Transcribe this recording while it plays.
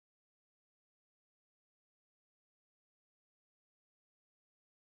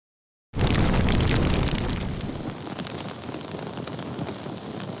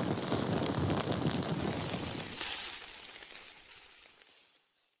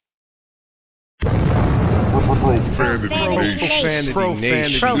Profanity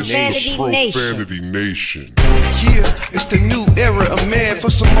Nation. Yeah, it's the new era of man for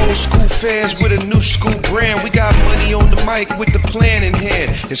some old school fans with a new school brand. We got money on the mic with the plan in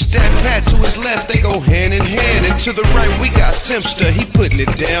hand. And Stat Pat to his left, they go hand in hand. And to the right, we got Simpster, he putting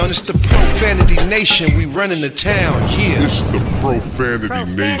it down. It's the Profanity Nation, we running the town. Yeah, It's the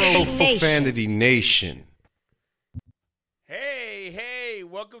Profanity Nation. Profanity Nation. Hey,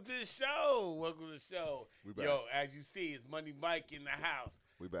 welcome to the show. We back. Yo, as you see, it's Money Mike in the house.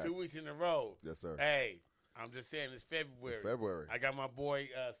 We back. 2 weeks in a row. Yes, sir. Hey, I'm just saying it's February. It's February. I got my boy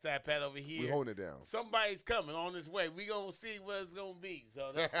Stat Pat over here. We holding it down. Somebody's coming on his way. We gonna see what it's gonna be.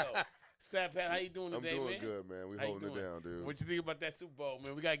 So let's go. Stat Pat, how you doing today, man? I'm doing good, man. We How you holding it doing? down, dude. What you think about that Super Bowl,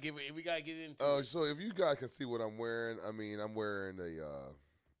 man? We gotta get into it. So if you guys can see what I'm wearing, I mean, I'm wearing a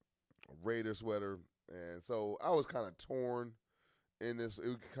Raider sweater, and so I was kind of torn in this. It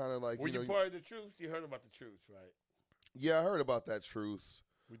was kind of like, Were you part of the truth? You heard about the truth, right? Yeah, I heard about that truth.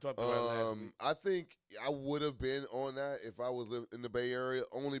 We talked about it last week. I think I would have been on that if I was living in the Bay Area,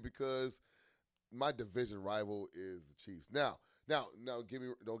 only because my division rival is the Chiefs. Now, don't get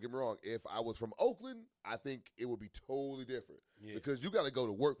me wrong. If I was from Oakland, I think it would be totally different because you got to go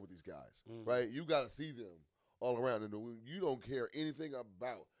to work with these guys, right? You got to see them all around, and you don't care anything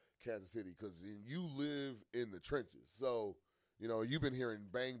about Kansas City because you live in the trenches. So, you've been hearing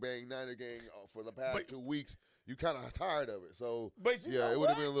 "Bang Bang Niner Gang" for the past 2 weeks. You kind of tired of it, so it would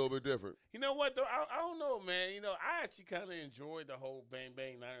have been a little bit different. You know what, though? I don't know, man. I actually kind of enjoyed the whole Bang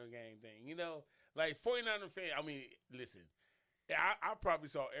Bang Niner Gang thing. Like 49er fan, I mean, listen, I probably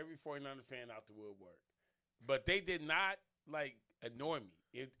saw every 49er fan out the woodwork, but they did not, annoy me.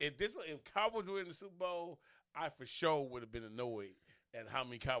 If Cowboys were in the Super Bowl, I for sure would have been annoyed at how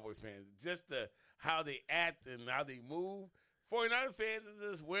many Cowboy fans, just how they act and how they move. 49er fans are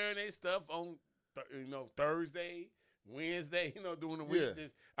just wearing their stuff on Thursday, Wednesday, during the week. Yeah.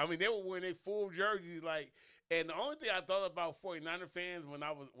 They were wearing their full jerseys, and the only thing I thought about 49er fans when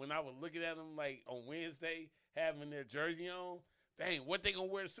I was looking at them, on Wednesday, having their jersey on, dang, what they gonna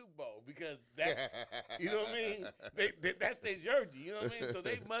wear to the Super Bowl? Because that's, you know what I mean? That's their jersey, you know what I mean? So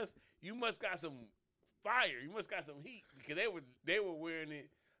you must got some fire, you must got some heat, because they were wearing it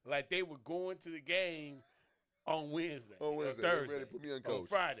like they were going to the game on Wednesday. Or Thursday. Ready to put me on coach. On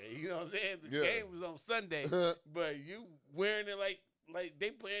Friday. You know what I'm saying? The game was on Sunday, but you wearing it like they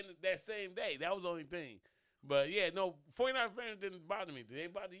playing it that same day. That was the only thing. But 49 fans didn't bother me. Did they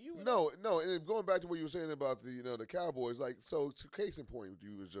bother you? No. And going back to what you were saying about the Cowboys, so to case in point, what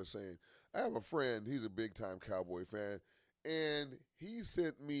you was just saying, I have a friend. He's a big time Cowboy fan, and he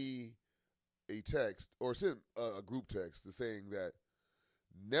sent me a text or sent a group text saying that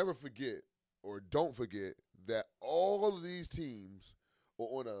never forget or don't forget that all of these teams are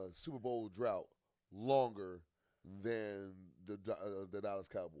on a Super Bowl drought longer than the Dallas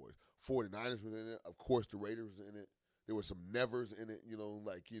Cowboys. 49ers were in it. Of course, the Raiders were in it. There were some nevers in it,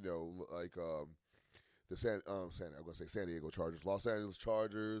 the San Diego Chargers, Los Angeles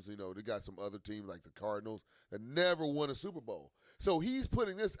Chargers. They got some other teams like the Cardinals that never won a Super Bowl. So he's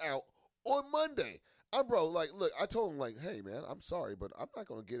putting this out on Monday. Look, I told him, hey, man, I'm sorry, but I'm not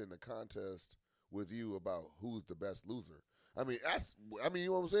going to get in a contest with you about who's the best loser. You know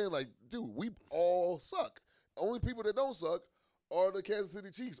what I'm saying? Dude, we all suck. Only people that don't suck are the Kansas City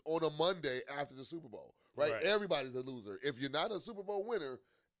Chiefs on a Monday after the Super Bowl, right? Everybody's a loser. If you're not a Super Bowl winner,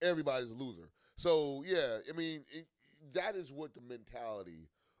 everybody's a loser. So, that is what the mentality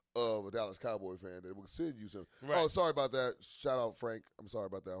of a Dallas Cowboy fan that will send you some. Right. Oh, sorry about that. Shout out, Frank. I'm sorry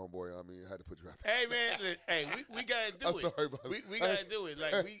about that, homeboy. I had to put you out there. Hey, man. We got to do it. I'm sorry about that. We got to do it.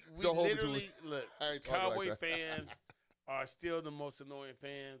 We literally, look, Cowboy fans are still the most annoying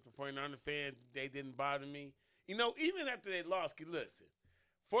fans. The 49er fans, they didn't bother me. Even after they lost, listen,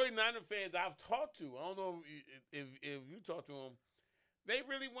 49er fans I've talked to, I don't know if you talked to them, they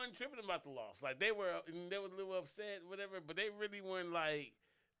really weren't tripping about the loss. They were a little upset, whatever, but they really weren't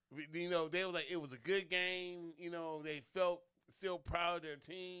they were it was a good game. They felt still proud of their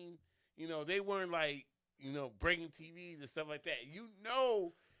team. They weren't breaking TVs and stuff like that.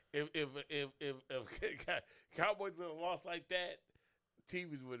 If Cowboys would have lost like that,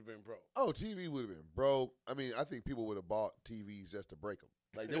 TVs would have been broke. Oh, TV would have been broke. I think people would have bought TVs just to break them.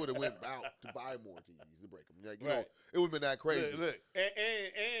 They would have went out to buy more TVs to break them. It would have been that crazy. Look.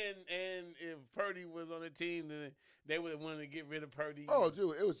 And if Purdy was on the team, then they would have wanted to get rid of Purdy. Oh,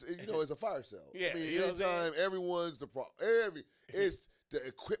 dude, it's a fire sale. Yeah, anytime everyone's the problem. It's the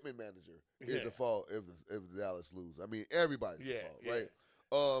equipment manager is the fault if Dallas lose. Everybody's the fault, right?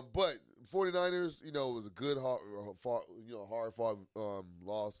 But 49ers, it was a good, hard fought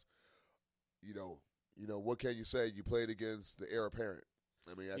loss. what can you say? You played against the heir apparent.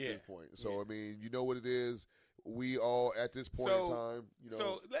 I mean, at this point. So, I mean, you know what it is. We all, at this point in time,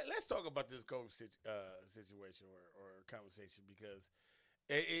 So, let's talk about this COVID situation or conversation because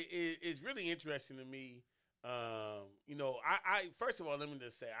it's really interesting to me. I first of all, let me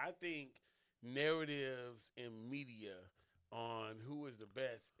just say, I think narratives in media on who is the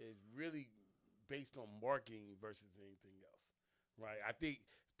best is really based on marketing versus anything else, right? I think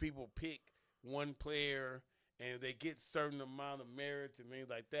people pick one player and they get certain amount of merits and things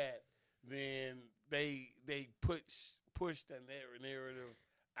like that, then they push that narrative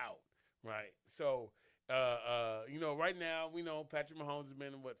out, right? So, right now we know Patrick Mahomes has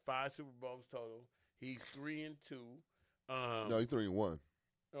been in 5 Super Bowls total. He's 3-2. No, he's 3-1.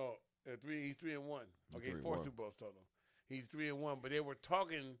 Oh, he's 3-1. Okay, 4 Super Bowls total. He's 3-1, but they were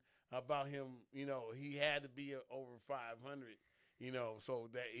talking about him. He had to be over 500. So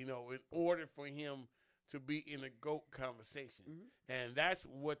that in order for him to be in a GOAT conversation, and that's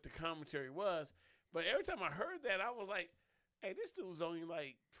what the commentary was. But every time I heard that, I was like, "Hey, this dude's only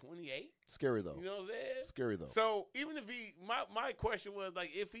like 28." Scary though. You know what I'm saying? Scary though. So even if my question was like,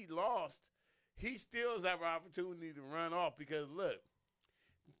 if he lost, he still has an opportunity to run off because look,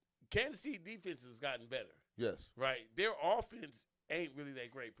 Kansas City defense has gotten better. Yes. Right. Their offense ain't really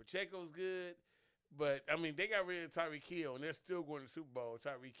that great. Pacheco's good, but I mean they got rid of Tyreek Hill and they're still going to the Super Bowl.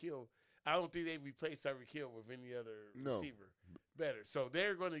 Tyreek Hill, I don't think they replaced Tyreek Hill with any other receiver better. So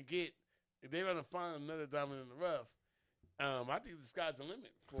they're going to find another diamond in the rough. I think the sky's the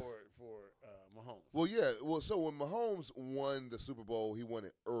limit for Mahomes. Well, yeah. Well, so when Mahomes won the Super Bowl, he won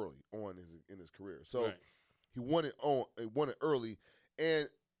it early on in his career. So he won it early, and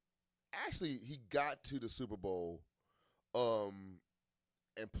actually he got to the Super Bowl,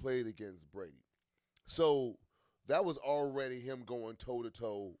 and played against Brady. So that was already him going toe to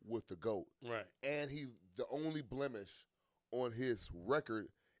toe with the GOAT. Right. And the only blemish on his record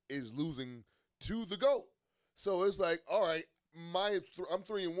is losing to the GOAT. So it's like, all right, I'm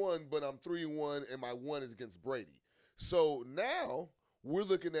 3-1, but I'm 3-1, and my 1 is against Brady. So now we're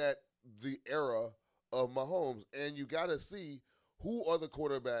looking at the era of Mahomes, and you got to see who are the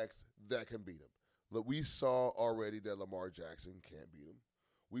quarterbacks that can beat him. Look, we saw already that Lamar Jackson can't beat him.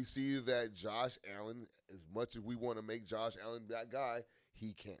 We see that Josh Allen, as much as we want to make Josh Allen that guy,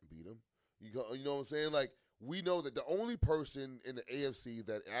 he can't beat him. You know what I'm saying? Like, we know that the only person in the AFC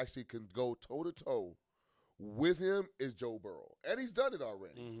that actually can go toe-to-toe with him is Joe Burrow. And he's done it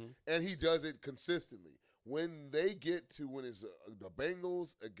already. Mm-hmm. And he does it consistently. When it's the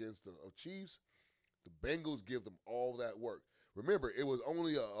Bengals against the Chiefs, the Bengals give them all that work. Remember, it was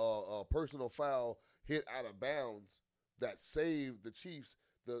only a personal foul hit out of bounds that saved the Chiefs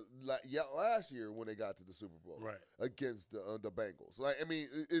last year when they got to the Super Bowl against the Bengals. Like, I mean,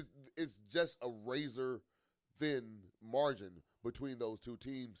 it's just a razor thin margin between those two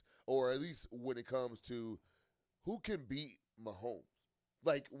teams, or at least when it comes to who can beat Mahomes.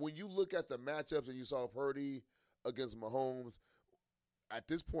 Like, when you look at the matchups and you saw Purdy against Mahomes, at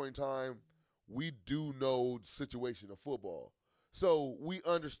this point in time, we do know the situation of football. So we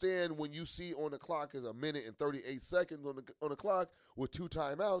understand when you see on the clock is 1 minute and 38 seconds on the clock with 2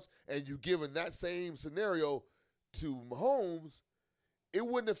 timeouts, and you given that same scenario to Mahomes, it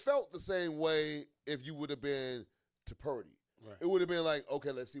wouldn't have felt the same way if you would have been to Purdy. Right. It would have been like,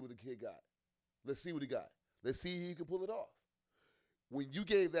 okay, let's see what the kid got. Let's see what he got. Let's see if he can pull it off. When you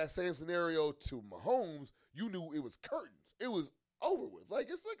gave that same scenario to Mahomes, you knew it was curtains. It was over with.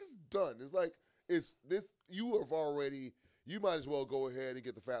 It's done. It's like it's this. You might as well go ahead and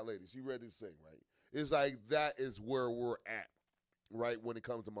get the fat lady. She ready to sing, right? It's like that is where we're at, right, when it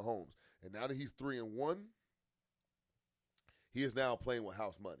comes to Mahomes. And now that he's 3-1, he is now playing with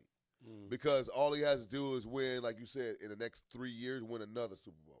house money. Because all he has to do is win, like you said, in the next 3 years, win another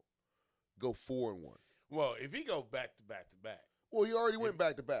Super Bowl. Go 4-1. Well, if he go back to back to back. Well, he already went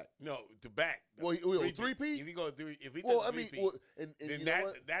back to back. No, to back. Well, three-peat? If he goes three, then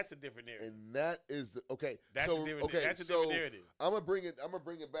that's a different narrative. And that is okay. That's a different narrative. I'm gonna bring it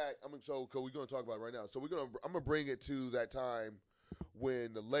back. Because we're gonna talk about it right now. So I'm gonna bring it to that time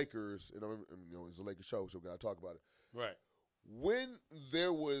when the Lakers, it's a Lakers show, so we gotta talk about it. Right. When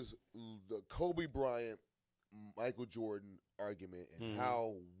there was the Kobe Bryant, Michael Jordan argument, and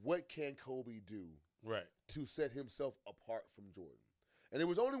what can Kobe do to set himself apart from Jordan? And there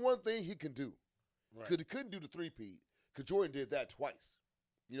was only one thing he can do. Because he couldn't do the three-peat, because Jordan did that twice.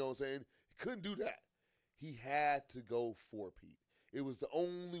 You know what I'm saying? He couldn't do that. He had to go four-peat. It was the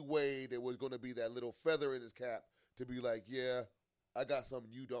only way there was going to be that little feather in his cap to be like, yeah, I got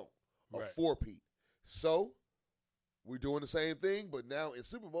something you don't. A four-peat. So We're doing the same thing, but now in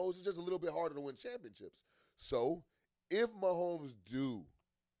Super Bowls, it's just a little bit harder to win championships. So if Mahomes do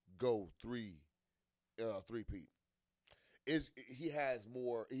go three-peat, he has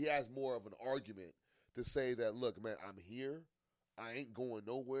more of an argument to say that, look, man, I'm here. I ain't going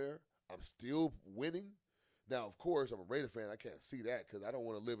nowhere. I'm still winning. Now, of course, I'm a Raider fan. I can't see that because I don't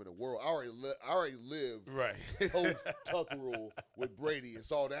want to live in a world. I already lived right post-Tuck rule with Brady and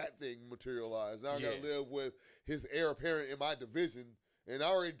saw that thing materialize. Now I got to live with his heir apparent in my division. And I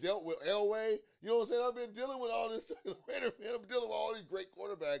already dealt with Elway. You know what I'm saying? I've been dealing with all this. Raider fan, I'm dealing with all these great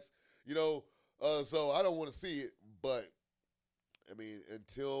quarterbacks. So I don't want to see it. But, I mean,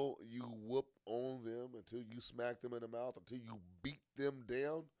 until you whoop on them, until you smack them in the mouth, until you beat them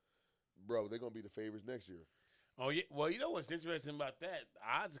down, bro, they're going to be the favorites next year. Oh, yeah. Well, you know what's interesting about that? The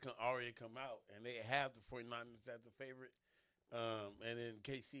odds have already come out, and they have the 49ers as the favorite. And then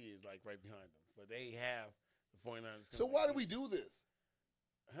KC is, like, right behind them. But they have the 49ers. So why do we do this?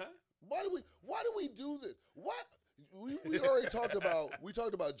 Huh? Why do we do this? What? We already talked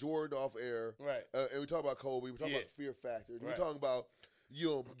about Jordan off air. Right. And we talked about Kobe. We talked about fear factor. Right. We talking about,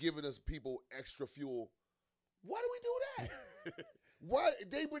 giving us people extra fuel. Why do we do that? Why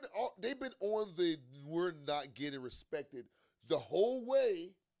they've been on the we're not getting respected the whole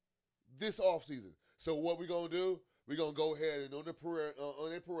way this offseason. So what we gonna do? We gonna go ahead and on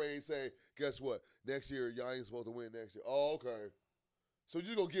their parade say, guess what? Next year y'all ain't supposed to win next year. Oh, okay. So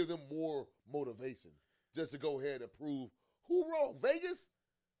you're gonna give them more motivation just to go ahead and prove who wrong. Vegas,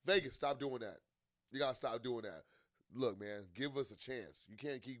 stop doing that. You gotta stop doing that. Look, man, give us a chance. You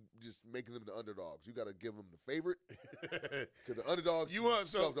can't keep just making them the underdogs. You got to give them the favorite because the underdog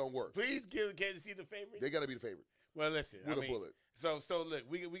stuff don't work. Please give Kansas City the favorite. They got to be the favorite. Well, listen, with a bullet. So look,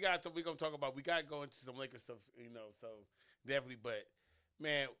 we're gonna talk about. We got to go into some Lakers stuff, So definitely, but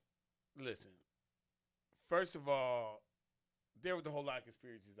man, listen. First of all, there was a whole lot of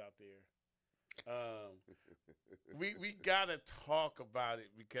conspiracies out there. We gotta talk about it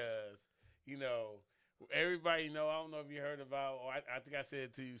because everybody know. I don't know if you heard about. I think I said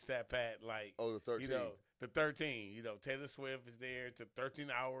it to you, Sat Pat. Like, the 13. The 13. Taylor Swift is there to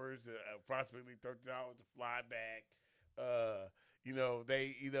 13 hours, approximately 13 hours to fly back.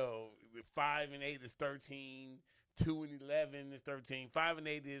 They 5 and 8 is 13. 2 and 11 is 13. 5 and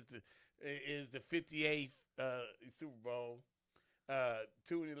 8 is the 58th Super Bowl.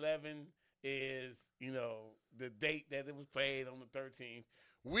 2 and 11 is the date that it was played on the 13th.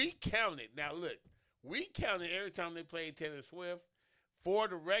 We counted. Now look. We counted every time they played Taylor Swift. For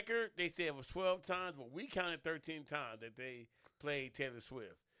the record, they said it was 12 times, but we counted 13 times that they played Taylor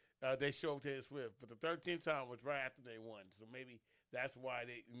Swift. They showed Taylor Swift, but the 13th time was right after they won. So maybe that's why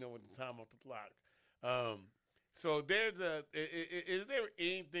they with the time off the clock. So there's is there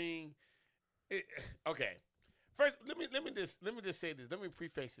anything? Okay, first let me just say this. Let me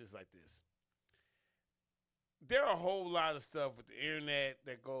preface this like this. There are a whole lot of stuff with the internet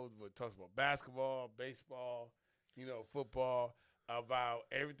that talks about basketball, baseball, football, about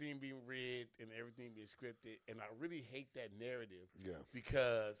everything being rigged and everything being scripted. And I really hate that narrative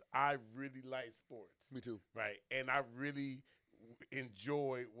because I really like sports. Me too. Right. And I really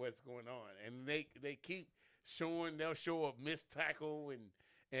enjoy what's going on. And they keep they'll show a missed tackle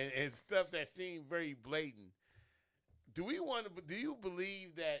and stuff that seems very blatant. Do you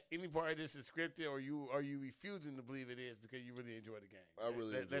believe that any part of this is scripted, or are you refusing to believe it is because you really enjoy the game? I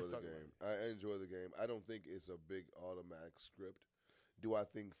really enjoy the game. I enjoy the game. I don't think it's a big automatic script. Do I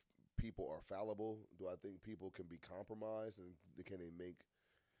think people are fallible? Do I think people can be compromised and can they make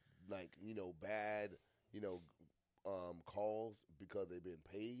bad calls because they've been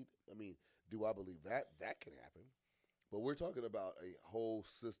paid? I mean, do I believe that? That can happen. But we're talking about a whole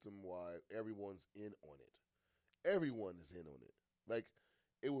system-wide, everyone's in on it. Everyone is in on it. Like,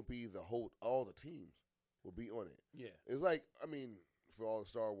 it would be all the teams will be on it. Yeah. It's like, for all the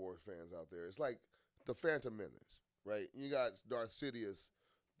Star Wars fans out there, it's like the Phantom Menace, right? You got Darth Sidious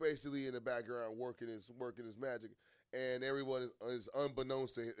basically in the background working his magic, and everyone is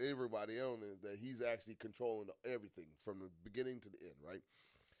unbeknownst to everybody else that he's actually controlling everything from the beginning to the end, right?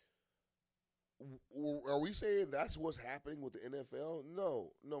 Are we saying that's what's happening with the NFL?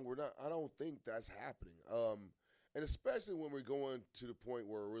 No, we're not. I don't think that's happening. And especially when we're going to the point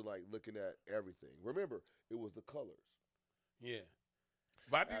where we're looking at everything. Remember, it was the colors. Yeah.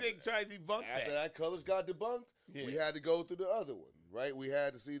 But I think they tried to debunk that. After that colors got debunked, we had to go through the other one, right? We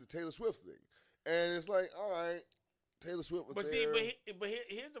had to see the Taylor Swift thing. And it's like, all right, Taylor Swift was there. But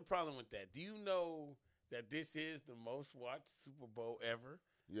here's the problem with that. Do you know that this is the most watched Super Bowl ever?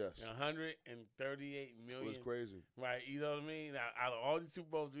 Yes. 138 million. It was crazy. Right. You know what I mean? Out of all the Super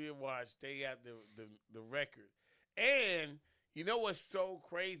Bowls we have watched, they got the record. And you know what's so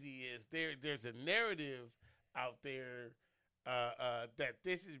crazy is there's a narrative out there that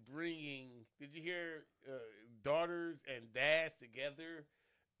this is bringing. Did you hear daughters and dads together?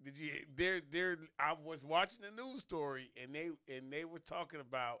 Did you? They're. I was watching a news story and they were talking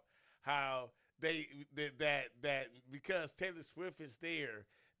about how that because Taylor Swift is there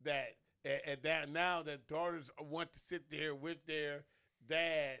that now that daughters want to sit there with their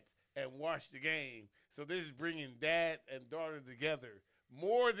dads and watch the game. So this is bringing dad and daughter together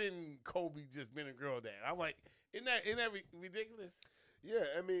more than Kobe just being a girl dad. I'm like, isn't that ridiculous? Yeah,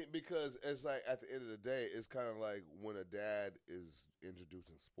 I mean, because it's like at the end of the day, it's kind of like when a dad is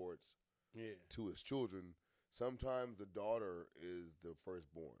introducing sports to his children, sometimes the daughter is the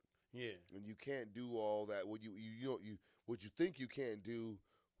firstborn. Yeah. And you can't do all that. What you what you think you can't do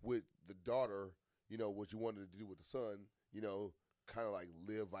with the daughter, what you wanted to do with the son, kind of like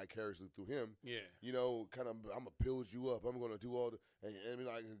live vicariously through him. Yeah. Kind of, I'm going to build you up. I'm going to do all the, and I mean,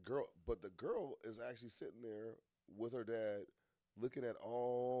 like a girl, but the girl is actually sitting there with her dad looking at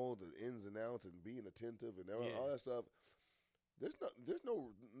all the ins and outs and being attentive and all that stuff. There's no,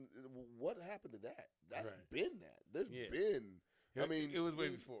 what happened to that? That's been that. There's been. I mean, it was way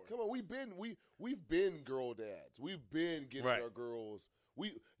before. Come on, we've been girl dads. We've been getting our girls.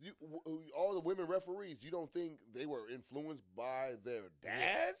 All the women referees. You don't think they were influenced by their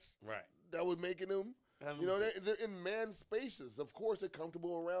dads? Right. That was making them. They're in man spaces. Of course, they're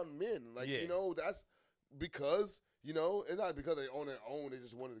comfortable around men. Like that's because. And not because they on their own, they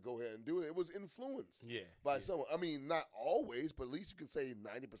just wanted to go ahead and do it. It was influenced by someone. I mean, not always, but at least you can say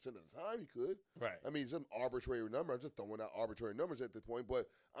 90% of the time you could. Right. I mean, some arbitrary number. I'm just throwing out arbitrary numbers at this point, but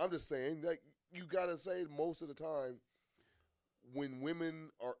I'm just saying that you got to say most of the time when women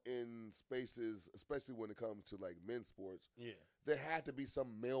are in spaces, especially when it comes to like men's sports, there had to be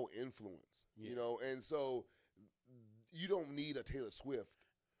some male influence, and so you don't need a Taylor Swift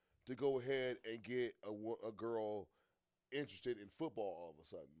to go ahead and get a girl interested in football all of a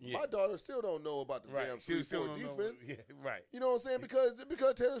sudden. Yeah. My daughter still don't know about the damn 3-4 defense. Right. You know what I'm saying? Because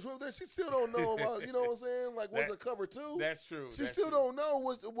Taylor Swift there, she still don't know about, you know what I'm saying? Like, what's a cover two? That's true. She still don't know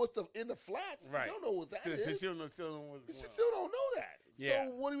what's the in the flats. Right. She don't know what that is. She still don't know what's going on. She still don't know that. Yeah.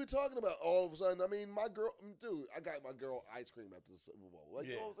 So what are we talking about all of a sudden? I mean, I got my girl ice cream after the Super Bowl. Like,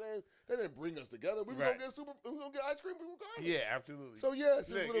 you know what I'm saying? They didn't bring us together. We were going to get ice cream regardless. Yeah, absolutely. So,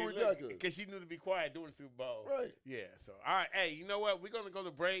 yes, it's a little ridiculous. Because she knew to be quiet during the Super Bowl. Right. Yeah, so, all right. Hey, you know what? We're going to go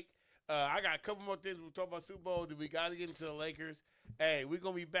to break. I got a couple more things we'll talk about Super Bowl. Then we got to get into the Lakers. Hey, we're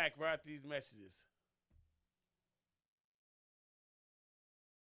going to be back right after these messages.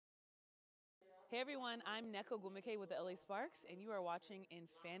 Hey everyone, I'm Neko Gumike with the LA Sparks, and you are watching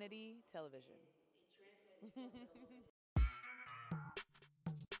Profanity Television.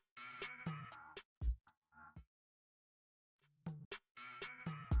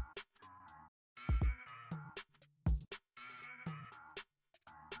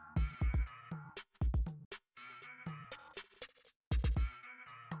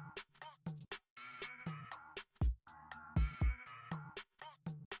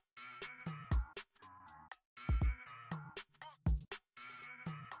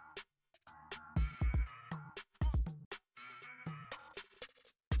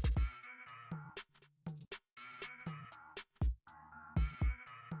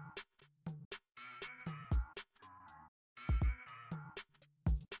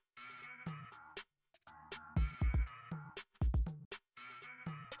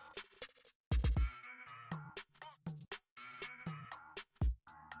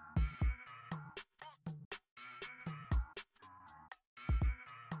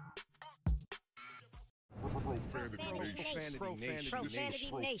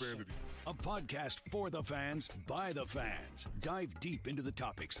 Profanity Nation. A podcast for the fans, by the fans. Dive deep into the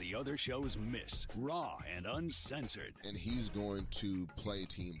topics the other shows miss. Raw and uncensored. And he's going to play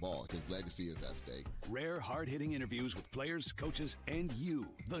team ball. His legacy is at stake. Rare, hard-hitting interviews with players, coaches, and you,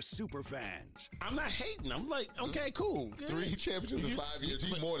 the super fans. I'm not hating. I'm like, okay, cool. Good. 3 championships in 5 years.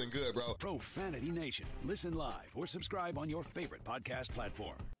 He's more than good, bro. Profanity Nation. Listen live or subscribe on your favorite podcast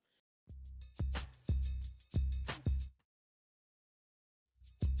platform.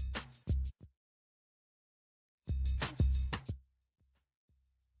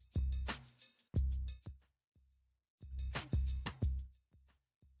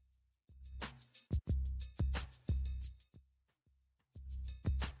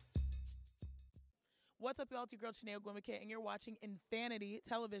 What's up, y'all? It's your girl, Chanel Gwimike, and you're watching Profanity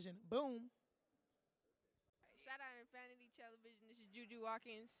Television. Boom. Shout out Profanity Television. This is Juju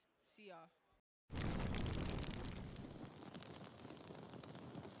Watkins. See y'all.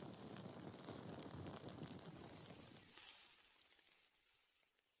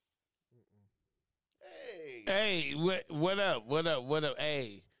 Hey, what up?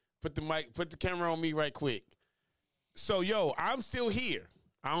 Hey, put the camera on me right quick. So, yo, I'm still here.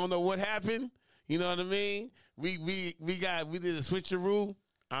 I don't know what happened. You know what I mean? We did a switcheroo.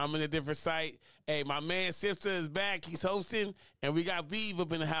 I'm in a different site. Hey, my man Sifter is back. He's hosting, and we got Beeve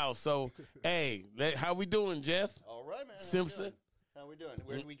up in the house. So, hey, how we doing, Jeff? All right, man. Simpson. How we doing?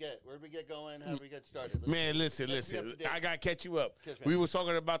 Where did we get going? How did we get started? Listen. I gotta catch you up. We were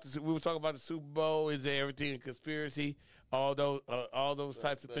talking about the Super Bowl. Is there everything a conspiracy? All those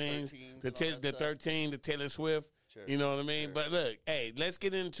types of things. The 13, the Taylor Swift. Sure. You know what I mean? Sure. But look, hey, let's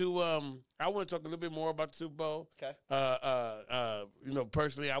get into. I want to talk a little bit more about the Super Bowl. Okay.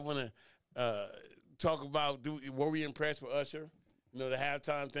 Personally, I want to talk about were we impressed with Usher? The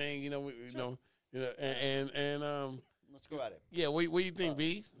halftime thing. Let's go at it. Yeah, what do you think,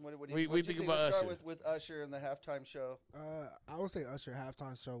 B? What do you think about Usher? Start with Usher and the halftime show. I would say Usher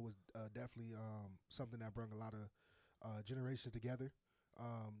halftime show was definitely something that brought a lot of generations together.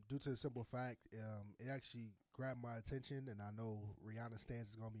 Due to the simple fact, it actually grabbed my attention, and I know Rihanna stands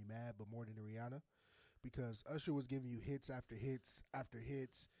is gonna be mad, but more than Rihanna, because Usher was giving you hits after hits after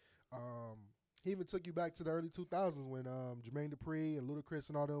hits. He even took you back to the early 2000s when Jermaine Dupri and Ludacris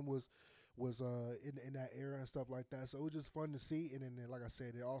and all them was in that era and stuff like that. So it was just fun to see, and then like I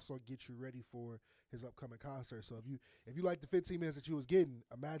said, it also gets you ready for his upcoming concert. So if you like the 15 minutes that you was getting,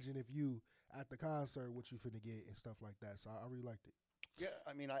 imagine if you at the concert what you finna get and stuff like that. So I really liked it. Yeah,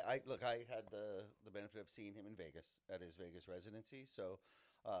 I mean, I had the benefit of seeing him in Vegas at his Vegas residency. So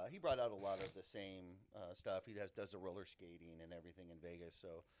he brought out a lot of the same stuff. He does the roller skating and everything in Vegas.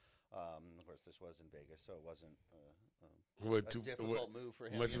 So of course, this was in Vegas, so it wasn't a difficult move for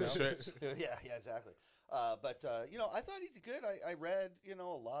him. Yeah, exactly. But I thought he did good. I read a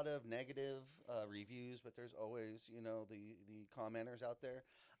lot of negative reviews, but there's always the commenters out there.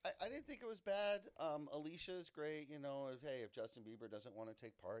 I didn't think it was bad. Alicia's great. If Justin Bieber doesn't want to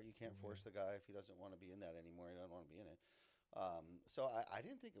take part, you can't force the guy. If he doesn't want to be in that anymore, he doesn't want to be in it. So I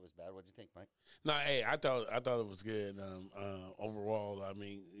didn't think it was bad. What did you think, Mike? No, hey, I thought it was good. Overall, I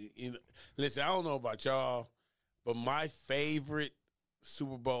mean, listen, I don't know about y'all, but my favorite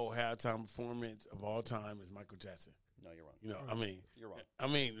Super Bowl halftime performance of all time is Michael Jackson. No, you're wrong. You're wrong. I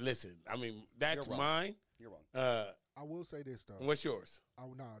mean, listen. I mean, that's mine. You're wrong. I will say this though. What's yours?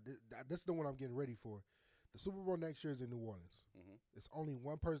 This is the one I'm getting ready for. The Super Bowl next year is in New Orleans. Mm-hmm. It's only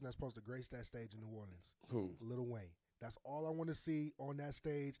one person that's supposed to grace that stage in New Orleans. Who? Lil Wayne. That's all I want to see on that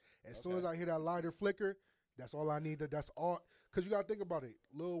stage. As soon as I hear that lighter flicker, that's all I need. That's all. Because you got to think about it.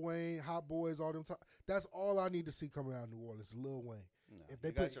 Lil Wayne, Hot Boys, all them. That's all I need to see coming out of New Orleans is Lil Wayne. No, if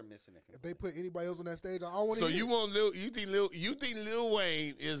you guys are missing it. If they put anybody else on that stage, I don't want to. So you want you think Lil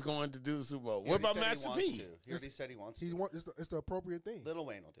Wayne is going to do the Super Bowl? What about Master P? He already said he wants to. It's the appropriate thing. Lil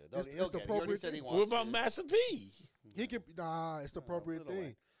Wayne will do it. It's the appropriate thing. What about Master P? He can. It's the appropriate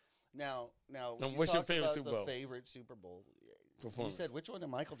thing. Now, what's your favorite Super Bowl? Favorite Super Bowl performance. You said which one?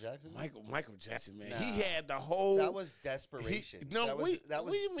 Michael Jackson. Michael Jackson, man. He had the whole. That was desperation. What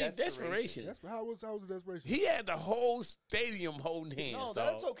do you mean desperation? How was desperation? He had the whole stadium holding hands. No,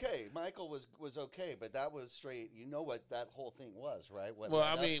 that's okay. Michael was okay, but that was straight. You know what that whole thing was, right?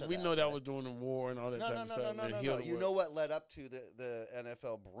 We know that was during the war and all that type of stuff. No. You know what led up to the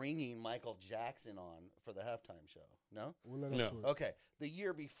NFL bringing Michael Jackson on for the halftime show? No. Okay. The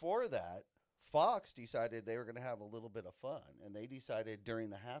year before that, Fox decided they were going to have a little bit of fun, and they decided during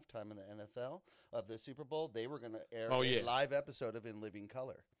the halftime in the NFL of the Super Bowl, they were going to air a live episode of In Living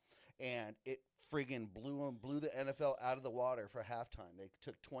Color, and it friggin' blew the NFL out of the water for halftime. They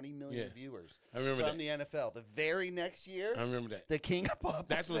took 20 million viewers from the NFL. The very next year, I remember that. The King of Pop.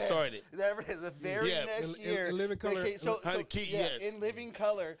 That's what started. The very next year, In Living Color. In Living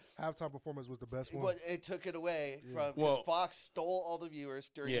Color, halftime performance was the best one. Well, it took it away from Fox stole all the viewers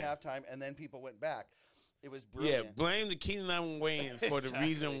during halftime, and then people went back. It was brilliant. Yeah, blame the Keenan Allen Wayans for the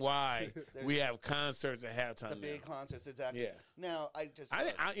reason why we have concerts at halftime. The big concerts, exactly. Yeah. Now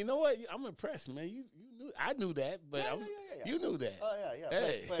you know what? I'm impressed, man. You knew I knew that, but you knew that. Oh yeah.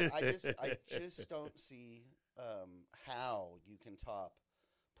 Hey. But I just don't see how you can top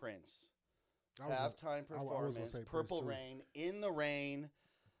Prince. Halftime performance, Purple Rain, In the Rain,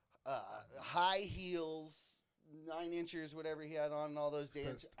 high heels. 9 inches, whatever he had on, and all those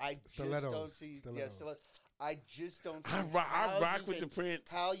dances. I just don't see. I just don't see. I rock with the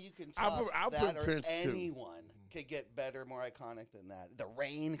Prince. How you can top I'll that, put Prince or anyone could get better, more iconic than that. The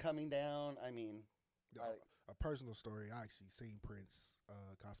rain coming down. I mean, a personal story. I actually seen Prince.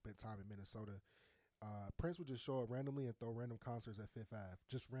 I spent time in Minnesota. Prince would just show up randomly and throw random concerts at Fifth Ave,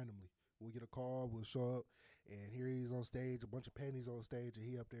 just randomly. We'll get a call, we'll show up, and here he's on stage, a bunch of panties on stage, and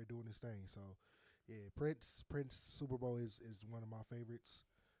he up there doing his thing. So. Yeah, Prince Super Bowl is one of my favorites.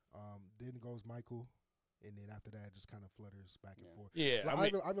 Then goes Michael, and then after that, it just kind of flutters back and forth. Yeah, I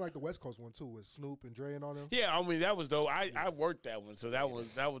even like the West Coast one too, with Snoop and Dre and all them. Yeah, I mean that was dope. I worked that one, so that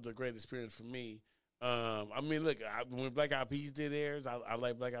was a great experience for me. I mean, look, when Black Eyed Peas did theirs, I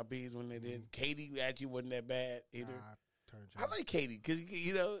like Black Eyed Peas when they did. Katie actually wasn't that bad either. I like Katie because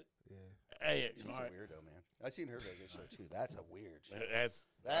Yeah. Hey, she's a weirdo, man. I've seen her Vegas show too. That's a weird show.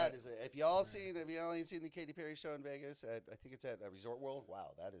 That is. If y'all ain't seen the Katy Perry show in Vegas, I think it's at Resort World.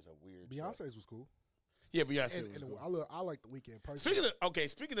 Wow, that is a weird. Beyonce's was cool. Yeah, Beyonce was cool. I like the Weeknd personally.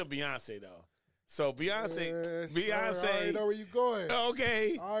 Speaking of Beyonce though, so Beyonce, I already know where you going.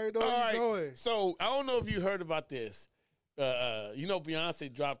 Okay, I already know where you going. So I don't know if you heard about this.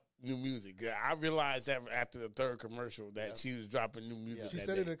 Beyonce dropped new music. I realized after the third commercial that she was dropping new music. She that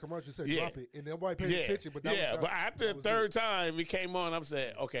said day. it in the commercial. She said drop it, and nobody paid attention. But but after the third time it came on, I'm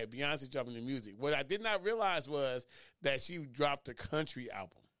saying, okay, Beyonce dropping new music. What I did not realize was that she dropped a country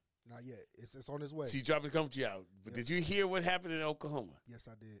album. Not yet. It's on its way. She dropped a country album. But did you hear what happened in Oklahoma? Yes,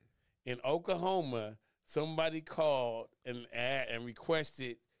 I did. In Oklahoma, somebody called and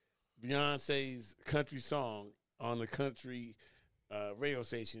requested Beyonce's country song on the country radio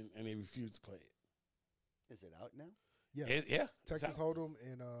station, and they refused to play it. Is it out now? Yeah. Texas Hold'em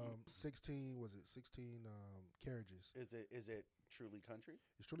and 16 carriages. Is it truly country?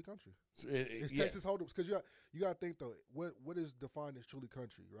 It's truly country. It's Texas Hold'em because you got to think though, what is defined as truly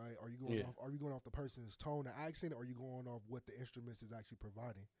country, right? Are you going off the person's tone and accent, or are you going off what the instruments is actually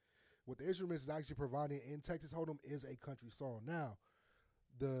providing? What the instruments is actually providing in Texas Hold'em is a country song. Now,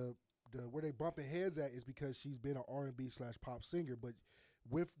 the where they bumping heads at is because she's been an R&B/pop singer, but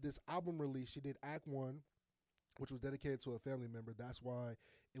with this album release, she did Act 1, which was dedicated to a family member. That's why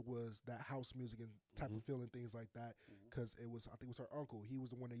it was that house music and type of feeling, things like that, because I think it was her uncle. He was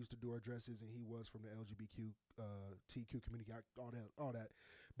the one that used to do her dresses, and he was from the LGBTQ TQ community, all that.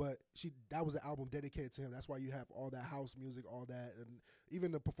 But that was an album dedicated to him. That's why you have all that house music, all that, and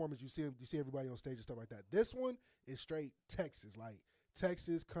even the performance. You see everybody on stage and stuff like that. This one is straight Texas, like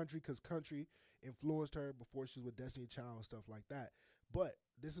Texas country, because country influenced her before she was with Destiny Child and stuff like that. But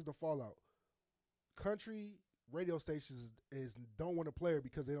this is the fallout. Country radio stations is don't want to play her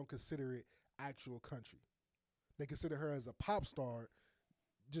because they don't consider it actual country. They consider her as a pop star,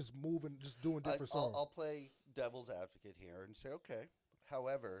 just moving, just doing different songs. I'll play devil's advocate here and say, okay.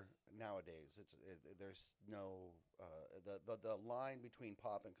 However, nowadays there's no the line between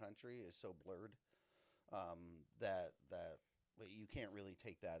pop and country is so blurred that you can't really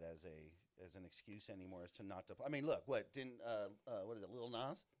take that as an excuse anymore as to not to. I mean, look, what is it, Lil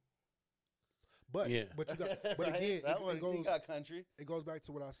Nas? But you got, but again, it got country. It goes back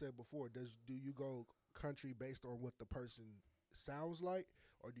to what I said before. Do you go country based on what the person sounds like,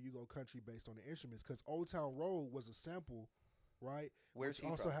 or do you go country based on the instruments? Because Old Town Road was a sample, right? Where's he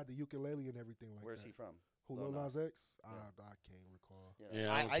also from? had the ukulele and everything like Where's that. he from? Who, Lil Nas X? Yeah. I can't recall.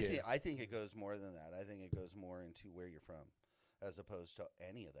 Yeah, I think it goes more than that. I think it goes more into where you're from, as opposed to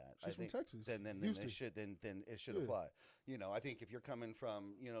any of that. She's I think from Texas. Then it should apply. I think if you're coming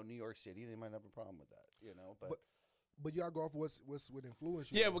from New York City, they might have a problem with that. But y'all go off what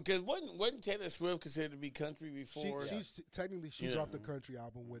influenced you. Yeah, because wasn't Taylor Swift considered to be country before? She dropped a country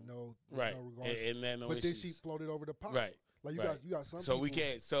album with no right, regard. And then but then she floated over to pop. Right. Like you got some. So people, we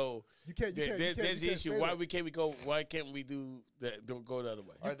can't. So there's the issue. Why can't we do that? Don't go the other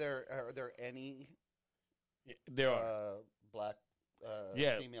way. Are there any? There are black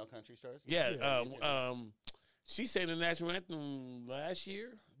female country stars. Yeah. She sang the national anthem last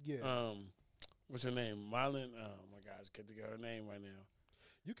year. Yeah. What's her name? Marlon. Oh my gosh, can't think of her name right now.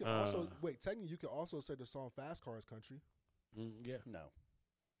 You can also technically you can also say the song "Fast Car" is country. Yeah. No.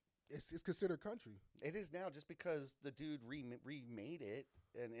 It's considered country. It is now, just because the dude remade it,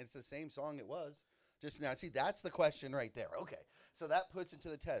 and it's the same song it was. Just now, see, that's the question right there. Okay, so that puts it to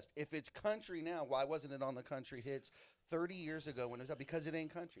the test. If it's country now, why wasn't it on the country hits 30 years ago when it was up? Because it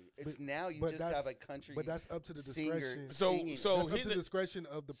ain't country. It's now you just have a country. But that's up to the discretion. That's up to the discretion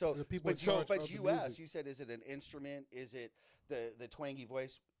of the people. But you asked. You said, is it an instrument? Is it the twangy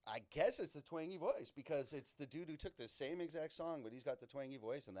voice? I guess it's the twangy voice, because it's the dude who took the same exact song, but he's got the twangy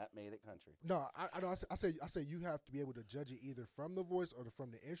voice, and that made it country. No, I say you have to be able to judge it either from the voice or from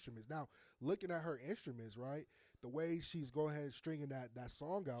the instruments. Now, looking at her instruments, right, the way she's going ahead and stringing that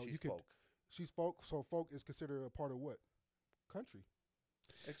song out, she's folk. She's folk. So folk is considered a part of what? Country.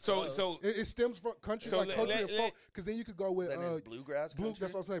 So it stems from country like country and folk. Because then you could go with bluegrass. Country?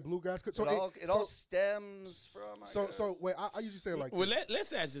 That's what I'm saying. Bluegrass. So it all stems from. So wait, I usually say like. Well,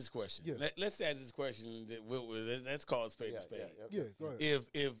 let's ask this question. Yeah. Let's ask this question. Let's call it spade a spade. Yeah, go ahead.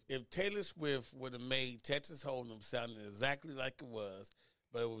 If Taylor Swift would have made Texas Hold'em sounding exactly like it was,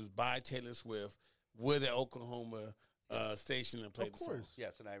 but it was by Taylor Swift with an Oklahoma station and played the song.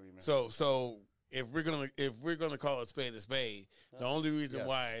 Yes, and I remember. So if we're gonna call it spade a spade, the only reason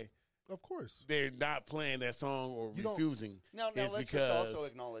why. Of course, they're not playing that song or refusing. No, is let's because just also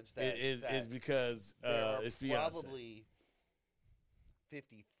acknowledge that is because it's Beyonce. Probably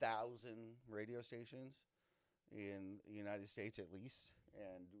 50,000 radio stations in the United States at least,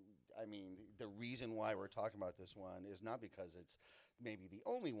 and I mean the reason why we're talking about this one is not because it's maybe the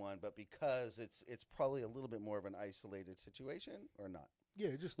only one, but because it's probably a little bit more of an isolated situation, or not.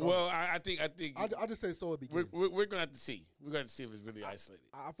 Yeah, just I think I just say so. It begins. We're gonna have to see. We're gonna have to see if it's really isolated.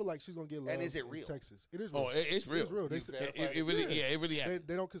 I feel like she's gonna get love. And is it real? In Texas? It is real. Oh, it's real. It's real. It really happened.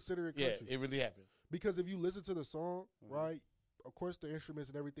 They don't consider it country. Yeah, it really happened. Because if you listen to the song, right, of course the instruments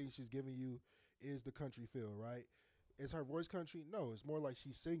and everything she's giving you is the country feel, right? Is her voice country? No, it's more like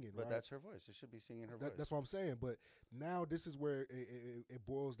she's singing. But right? that's her voice. It should be singing her voice. That's what I'm saying. But now this is where it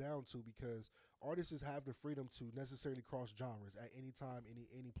boils down to, because artists have the freedom to necessarily cross genres at any time,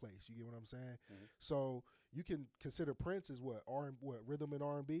 any place. You get what I'm saying? Mm-hmm. So you can consider Prince as what rhythm and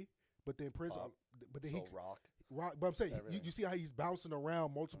R&B, but then Prince, but then rock. But I'm saying you see how he's bouncing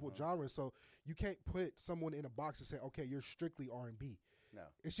around multiple genres. So you can't put someone in a box and say, okay, you're strictly R&B. No,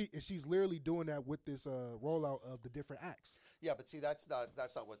 and she's literally doing that with this rollout of the different acts. Yeah, but see, that's not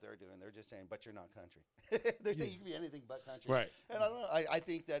what they're doing. They're just saying, but you're not country. They're saying you can be anything but country. Right. And I don't know. I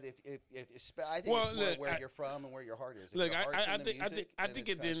think that if it's more where you're from and where your heart is. Look, I think at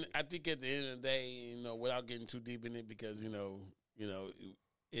the end of the day, you know, without getting too deep in it, because you know,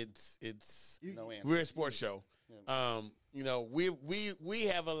 it's we're a sports show. Yeah. You know, we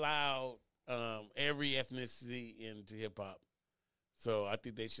have allowed every ethnicity into hip hop. So I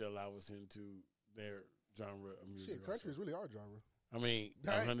think they should allow us into their genre of music. Shit, country is really our genre. I mean,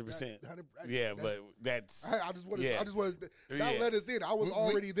 100%. Yeah, but that's. I just want to let us in. I was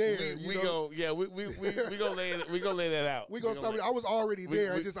already there. We gonna lay that out. We gonna stop. I was already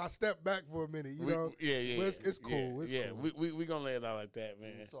there. I stepped back for a minute. You know. Yeah. But it's cool. It's cool. We gonna lay it out like that,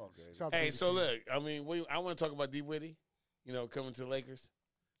 man. It's all good. Hey, so look, I mean, I want to talk about D Witty. You know, coming to the Lakers.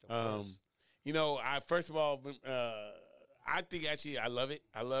 You know, first of all. I think actually I love it.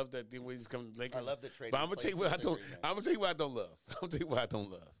 I love that Dinwiddie's coming to the Lakers. I love the trade. But I'm gonna tell you what I don't. I'm gonna tell you what I don't love. I'm gonna tell you what I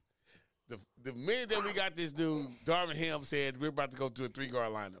don't love. The minute that we got this dude, Darvin Ham said we're about to go to a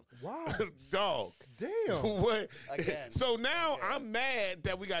 3-guard lineup. Wow, dog. Damn. What? Again. So now I'm mad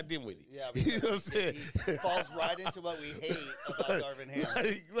that we got Dinwiddie. Yeah, you know what I'm saying? He falls right into what we hate about Darvin Ham.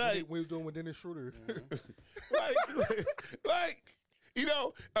 Like we was doing with Dennis Schroeder. like. You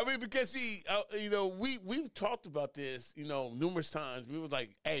know, I mean, because you know, we've talked about this, you know, numerous times. We was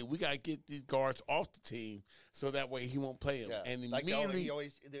like, hey, we gotta get these guards off the team so that way he won't play them. Yeah. And immediately,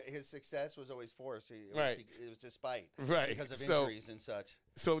 his success was always forced. It was despite because of injuries and such.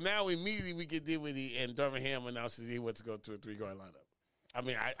 So now immediately we get Dinwiddie and Darvin Ham announces he wants to go to a 3-guard lineup. I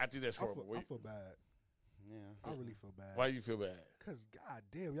mean, I think that's horrible. I feel bad. Yeah, I really feel bad. Why do you feel bad? Because,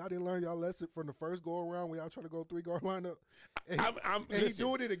 goddamn, y'all didn't learn y'all lesson from the first go-around when y'all trying to go 3-guard lineup. And he's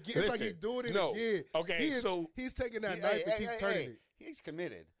doing it again. It's like he's doing it again. Okay, he's taking that knife and keeps turning it. He's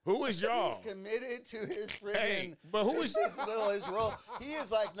committed. Who is y'all? He's committed to his friggin' but who is his role? He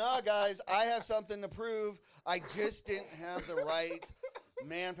is like, nah, guys, I have something to prove. I just didn't have the right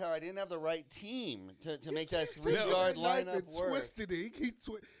manpower. I didn't have the right team to make that 3-guard lineup work. Twisted it. He keeps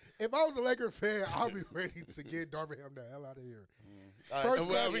If I was a Laker fan, I'd be ready to get Darvin Ham the hell out of here.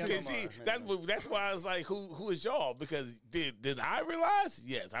 That's why I was like, who is y'all? Because did I realize?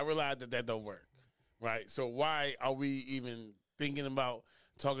 Yes, I realized that don't work. Right? So why are we even thinking about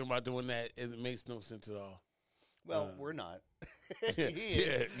talking about doing that? It makes no sense at all. Well, we're not. Yeah.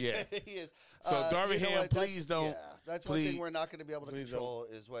 He is. So Darvin Ham, please don't. Yeah, that's one thing we're not going to be able to control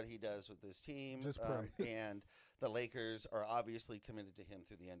is what he does with this team. Just pray. And the Lakers are obviously committed to him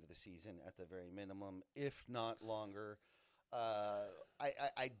through the end of the season at the very minimum, if not longer.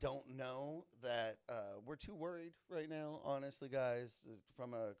 I don't know that we're too worried right now, honestly, guys.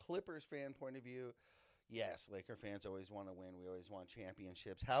 From a Clippers fan point of view, yes, Laker fans always want to win. We always want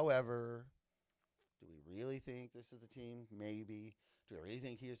championships. However, do we really think this is the team? Maybe. Do we really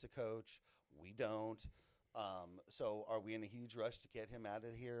think he is the coach? We don't. So are we in a huge rush to get him out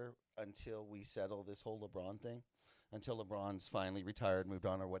of here until we settle this whole LeBron thing? until LeBron's finally retired, moved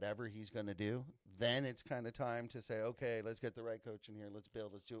on, or whatever he's going to do. Then it's kind of time to say, okay, let's get the right coach in here. Let's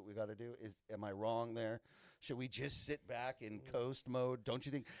build. Let's do what we got to do. Am I wrong there? Should we just sit back in coast mode? Don't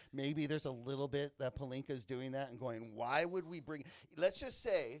you think maybe there's a little bit that Pelinka's doing that and going, why would we bring – let's just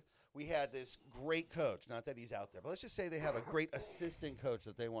say we had this great coach. Not that he's out there, but let's just say they have a great assistant coach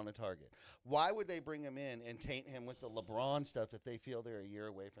that they want to target. Why would they bring him in and taint him with the LeBron stuff if they feel they're a year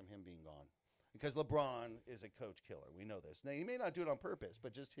away from him being gone? Because LeBron is a coach killer. We know this. Now, he may not do it on purpose,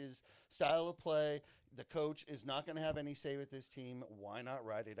 but just his style of play, the coach is not going to have any say with this team. Why not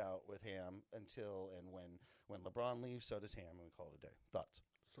ride it out with Ham until and when LeBron leaves, so does Ham, and we call it a day. Thoughts?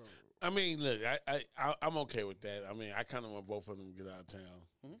 So, I mean, look, I'm okay with that. I mean, I kind of want both of them to get out of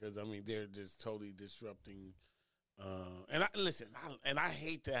town because, I mean, they're just totally disrupting. And I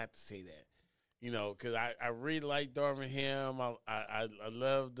hate to have to say that, you know, because I really like Darvin Ham. I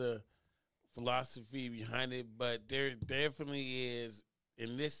love the philosophy behind it, but there definitely is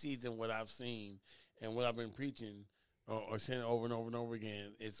in this season what I've seen and what I've been preaching or saying over and over and over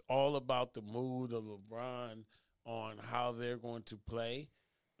again. It's all about the mood of LeBron on how they're going to play,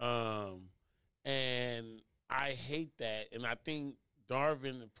 and I hate that. And I think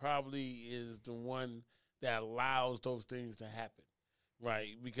Darvin probably is the one that allows those things to happen,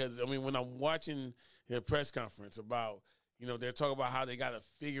 right? Because I mean, when I'm watching the press conference about, you know, they're talking about how they got to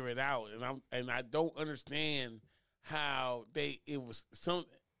figure it out, and I don't understand how it was some.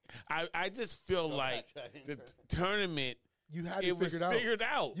 I just feel like the tournament. You had it figured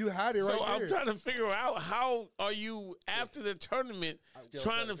out. You had it right So there. I'm trying to figure out how are you after the tournament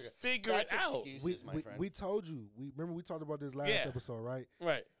trying to figure it out. We told you. Remember we talked about this last episode, right?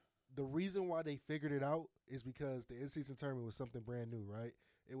 Right. The reason why they figured it out is because the in-season tournament was something brand new, right?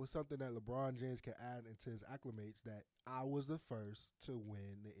 It was something that LeBron James can add into his acclimates that I was the first to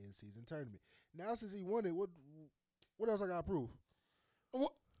win the in-season tournament. Now, since he won it, what else I got to prove?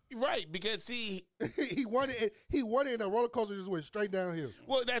 Right, because see, he won it. He won it, and the roller coaster just went straight downhill.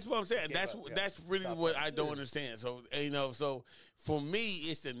 Well, that's what I'm saying. That's really what I don't understand. So you know, so for me,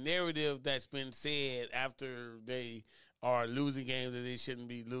 it's the narrative that's been said after they are losing games that they shouldn't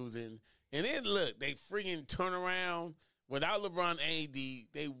be losing, and then look, they freaking turn around. Without LeBron AD,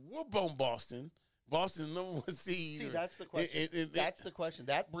 they whoop on Boston. Boston's number one seed. See, that's the question. That's the question.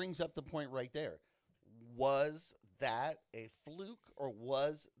 That brings up the point right there. Was that a fluke, or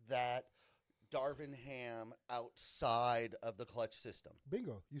was that Darvin Ham outside of the clutch system?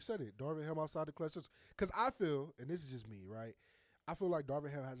 Bingo. You said it. Darvin Ham outside the clutch system. Because I feel, and this is just me, right? I feel like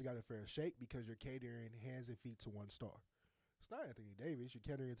Darvin Ham hasn't got a fair shake because you're catering hands and feet to one star. It's not Anthony Davis. You're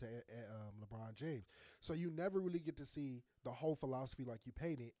catering to LeBron James. So you never really get to see the whole philosophy like you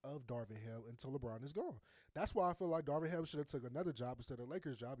painted of Darvin Ham until LeBron is gone. That's why I feel like Darvin Ham should have took another job instead of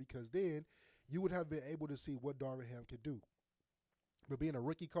Lakers' job, because then you would have been able to see what Darvin Ham could do. But being a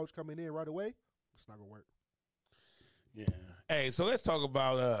rookie coach coming in right away, it's not going to work. Yeah. Hey, so let's talk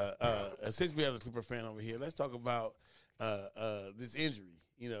about, since we have a Clipper fan over here, let's talk about this injury.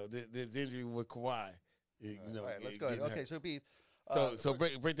 You know, this injury with Kawhi. All right, let's go ahead. Okay, so Beef. So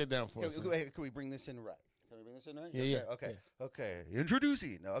break that down for us. Can we bring this in right? Can we bring this in right? Yeah, Okay.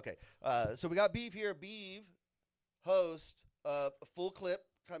 Introducing. No, okay. So we got Beef here. Beef, host of Full Clip,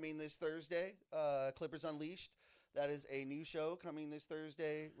 coming this Thursday. Clippers Unleashed. That is a new show coming this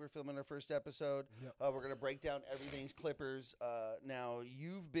Thursday. We're filming our first episode. Yep. We're going to break down everything's Clippers. Now,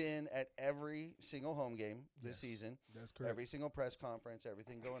 you've been at every single home game this season. That's correct. Every single press conference,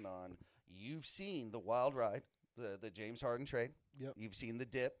 everything going on. You've seen the wild ride, the James Harden trade. Yep. You've seen the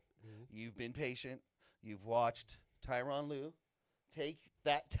dip. Mm-hmm. You've been patient. You've watched Tyronn Lue take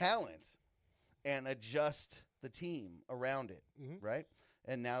that talent and adjust the team around it, right?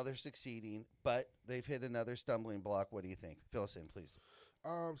 And now they're succeeding, but they've hit another stumbling block. What do you think? Fill us in, please.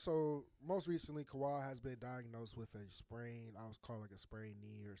 So most recently, Kawhi has been diagnosed with a sprain. I was called like a sprained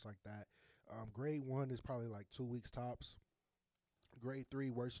knee or something like that. Grade 1 is probably like 2 weeks tops. Grade 3,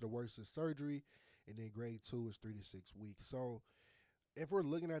 worst of the worst, is surgery. And then grade 2 is 3 to 6 weeks. So if we're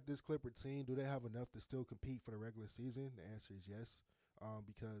looking at this Clipper team, do they have enough to still compete for the regular season? The answer is yes.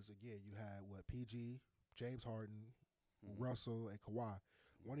 Because, again, you had, PG, James Harden, Russell, and Kawhi.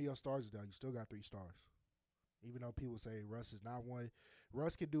 One of your stars is down. You still got 3 stars. Even though people say Russ is not one.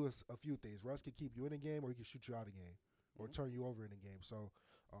 Russ can do a few things. Russ can keep you in a game, or he can shoot you out of the game, or turn you over in a game. So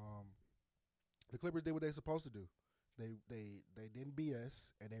the Clippers did what they're supposed to do. They didn't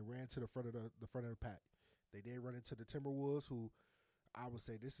BS, and they ran to the front of the pack. They did run into the Timberwolves, who I would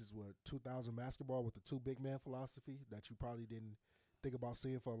say this is 2000 basketball with the 2 big man philosophy that you probably didn't think about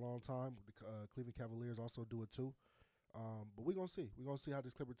seeing for a long time. The Cleveland Cavaliers also do it too. But we're going to see. We're going to see how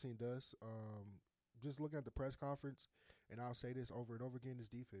this Clipper team does. just looking at the press conference, and I'll say this over and over again, is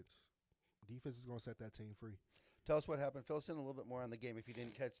defense. Defense is going to set that team free. Tell us what happened. Fill us in a little bit more on the game if you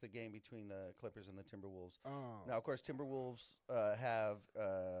didn't catch the game between the Clippers and the Timberwolves. Now, of course, Timberwolves have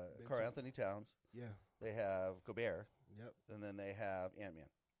Karl Anthony Towns. Yeah. They have Gobert. Yep. And then they have Ant-Man.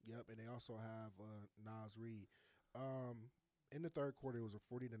 Yep, and they also have Nas Reed. In the third quarter, it was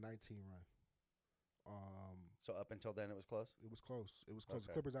a 40-19 run. So up until then, it was close? It was close. It was close. Okay.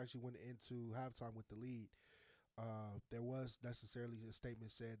 The Clippers actually went into halftime with the lead. There was necessarily a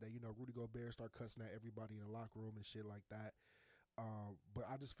statement said that, Rudy Gobert started cussing at everybody in the locker room and shit like that. But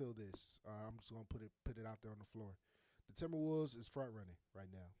I just feel this. I'm just going to put it out there on the floor. The Timberwolves is front running right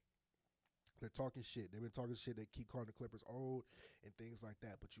now. They're talking shit. They've been talking shit. They keep calling the Clippers old and things like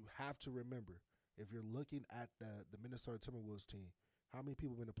that. But you have to remember, if you're looking at the Minnesota Timberwolves team, how many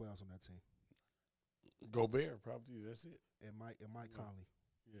people have been in the playoffs on that team? Gobert, probably. That's it. And Mike Conley.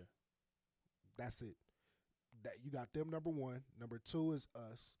 Yeah. That's it. That you got them, number one. Number two is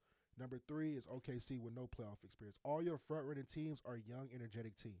us. Number three is OKC with no playoff experience. All your front-running teams are young,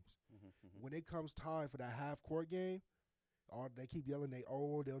 energetic teams. When it comes time for that half-court game, they keep yelling they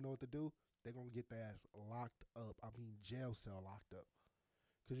old, they don't know what to do, they're going to get their ass locked up. I mean, jail cell locked up.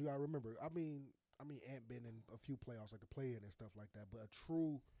 Because you got to remember, Ant been in a few playoffs, like the play-in and stuff like that, but a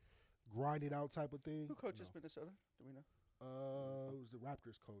true grinded-out type of thing. Who coaches Minnesota? Do we know? It was the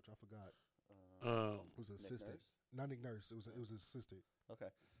Raptors coach. I forgot. It was an assistant. Not Nick Nurse. It was an assistant. Okay.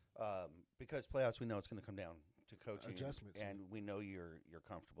 Because playoffs, we know it's going to come down to coaching adjustments, and we know you're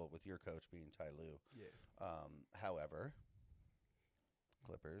comfortable with your coach being Ty Lue. Yeah. However,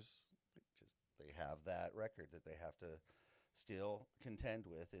 Clippers they have that record that they have to still contend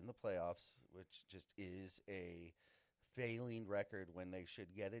with in the playoffs, which just is a failing record when they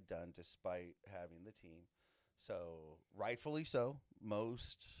should get it done despite having the team. So rightfully so,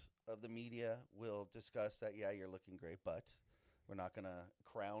 most of the media will discuss that, yeah, you're looking great, but we're not going to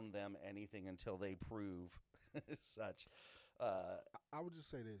crown them anything until they prove such. I would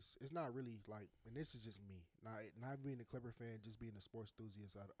just say this. It's not really like, and this is just me, not being a Clipper fan, just being a sports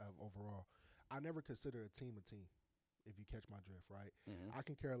enthusiast overall. I never consider a team, if you catch my drift, right? Mm-hmm. I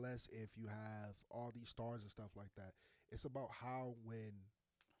can care less if you have all these stars and stuff like that. It's about how when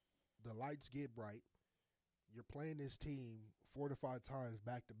the lights get bright, you're playing this team 4 to 5 times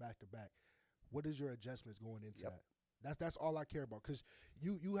back to back to back. What is your adjustments going into that? That's all I care about, because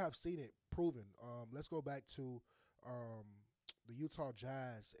you have seen it proven. Let's go back to the Utah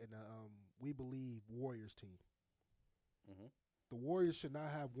Jazz and We Believe Warriors team. Mm-hmm. The Warriors should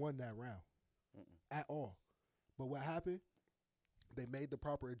not have won that round at all. But what happened? They made the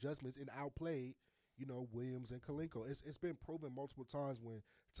proper adjustments and outplayed, Williams and Kalinko. It's been proven multiple times when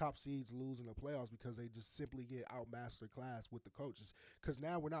top seeds lose in the playoffs because they just simply get outmaster class with the coaches. Because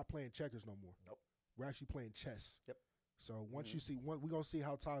now we're not playing checkers no more. Nope. We're actually playing chess. Yep. So once you see, we're going to see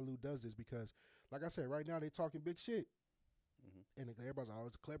how Ty Lue does this, because, like I said, right now they're talking big shit. And everybody's like, oh,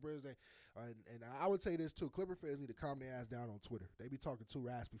 it's Clippers. And I would say this, too. Clipper fans need to calm their ass down on Twitter. They be talking too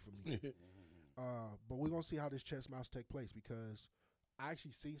raspy for me. But we're going to see how this chess mouse take place, because I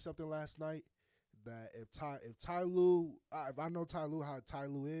actually seen something last night that if Ty Lue, if I know Ty Lue, how Ty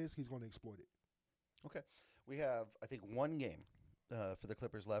Lue is, he's going to exploit it. Okay. We have, I think, one game for the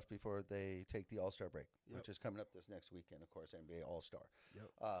Clippers left before they take the All-Star break, which is coming up this next weekend, of course, NBA All-Star.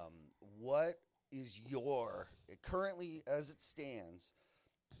 What is your, currently as it stands,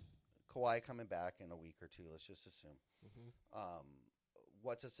 Kawhi coming back in a week or two, let's just assume.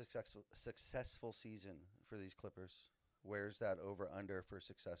 What's a successful season for these Clippers? Where's that over-under for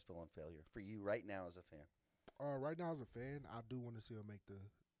successful and failure for you right now as a fan? Right now as a fan, I do want to see them make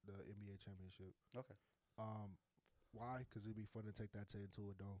the NBA championship. Okay. Why? Because it'd be fun to take that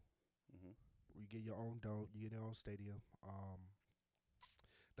into a dome. You get your own dome, you get your own stadium.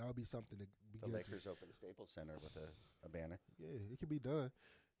 That would be something to be the good. Lakers open the Staples Center with a banner. Yeah, it can be done.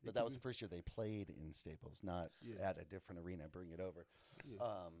 But that was the first year they played in Staples, not at a different arena. Bring it over.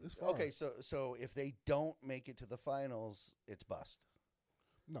 It's fine. Okay, so if they don't make it to the finals, it's bust.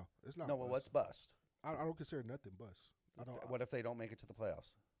 No, it's not. No, well, what's bust? I don't consider nothing bust. What if they don't make it to the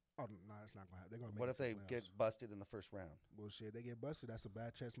playoffs? Oh no, it's not gonna happen. They're gonna. What if they get busted in the first round? Well, shit, they get busted. That's a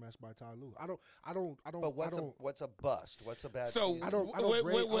bad chess match by Ty Lue. I don't. But what's a bust? What's a bad? So season? I don't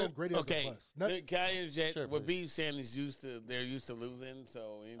grade it as a bust. Can I interject? Sure, what B's saying is they're used to losing,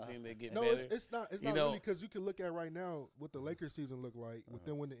 so anything they get no, better. it's not really, because you can look at right now what the Lakers season look like with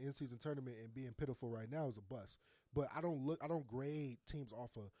them winning the in-season tournament and being pitiful right now is a bust. But I don't grade teams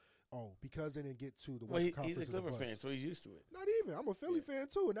off of oh, because they didn't get to the Well, Western he's Conference. a is Clipper bust. fan, so he's used to it. Not even. I'm a Philly fan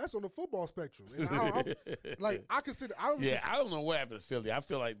too, and that's on the football spectrum. And I consider. I don't know what happened to Philly. I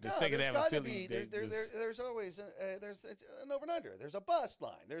feel like the second half of Philly. There's always there's an over and under. There's a bust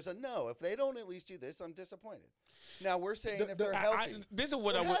line. There's a no. If they don't at least do this, I'm disappointed. Now we're saying if they're healthy, this is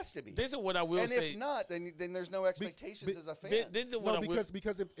what has to be. This is what I will and say. And if not, then there's no expectations as a fan. This is what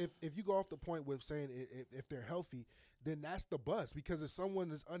because if you go off the point with saying if they're healthy, then that's the bust. Because if someone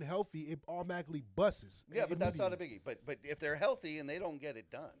is unhealthy, it automatically busts. Yeah, but that's not a biggie. But if they're healthy and they don't get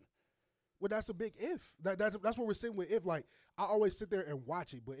it done. Well, that's a big if. That's what we're saying with if. Like, I always sit there and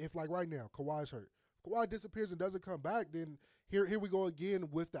watch it. But if, like, right now, Kawhi's hurt. Kawhi disappears and doesn't come back, then here we go again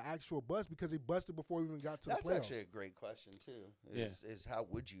with the actual bust because he busted before we even got to the playoffs. That's actually a great question, too, is how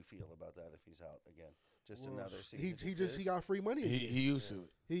would you feel about that if he's out again? Just another season. He got free money again. He used to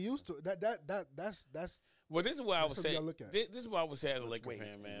it. He used to it. That's well, this is what I would say. This is what I would say as a Laker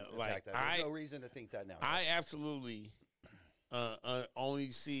fan, man. Like, there's no reason to think that now. I absolutely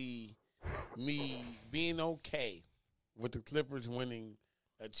only see me being okay with the Clippers winning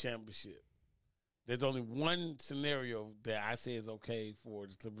a championship. There's only one scenario that I say is okay for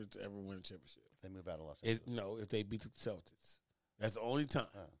the Clippers to ever win a championship. If they move out of Los Angeles. No, if they beat the Celtics. That's the only time.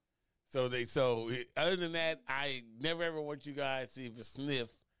 So other than that, I never ever want you guys to even sniff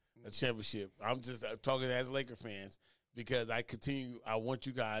a championship. I'm just talking as Laker fans because I want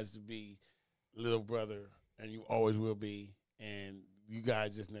you guys to be little brother, and you always will be, and you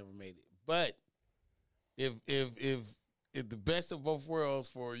guys just never made it. But if the best of both worlds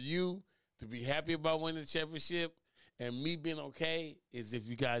for you to be happy about winning the championship and me being okay is if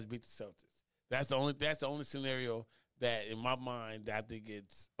you guys beat the Celtics. That's the only scenario that in my mind that I think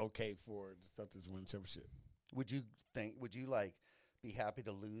it's okay for the Celtics to win the championship. Would you be happy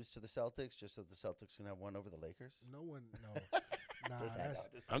to lose to the Celtics just so the Celtics can have one over the Lakers? No. Nah, that's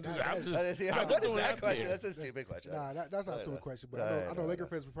a question. That's a stupid question. Nah, that's not a stupid question. But I know Laker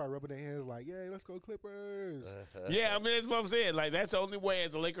fans were probably rubbing their hands like, "Yeah, let's go Clippers." Yeah, I mean that's what I'm saying. Like that's the only way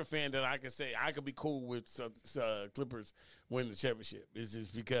as a Laker fan that I can say I could be cool with Clippers winning the championship. It's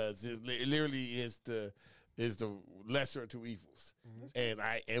just because it literally is the lesser of two evils,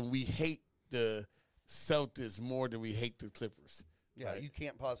 and we hate the Celtics more than we hate the Clippers. Yeah, right? You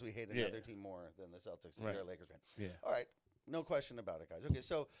can't possibly hate another team more than the Celtics if you're a Lakers fan. Yeah. All right. No question about it, guys. Okay,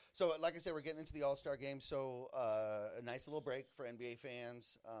 so like I said, we're getting into the All-Star game, so a nice little break for NBA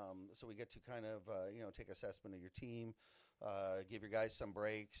fans. So we get to kind of take assessment of your team, give your guys some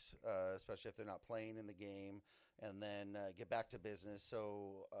breaks, especially if they're not playing in the game, and then get back to business.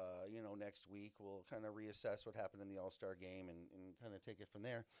 So next week we'll kind of reassess what happened in the All-Star game and kind of take it from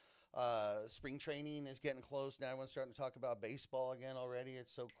there. Spring training is getting close now. Everyone's starting to talk about baseball again already.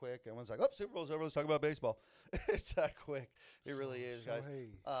 It's so quick. Everyone's like, "Oh, Super Bowl's over. Let's talk about baseball." It's that quick. It really is, guys.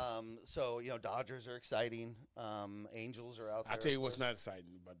 So Dodgers are exciting. Angels are out there. I'll tell you what's not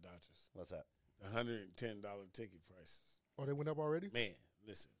exciting about Dodgers. What's that? $110 ticket prices. Oh, they went up already? Man,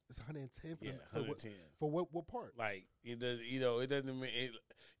 listen. It's 110 for 110. For what part? Like it doesn't mean it.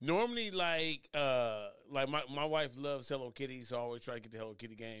 Normally, like my wife loves Hello Kitty, so I always try to get the Hello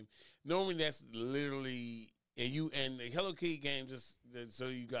Kitty game. Normally, that's literally and the Hello Kitty game, just so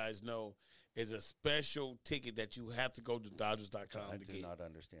you guys know, is a special ticket that you have to go to Dodgers.com to get. I do not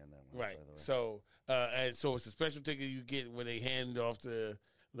understand that one. Right. By the way. So it's a special ticket you get when they hand off the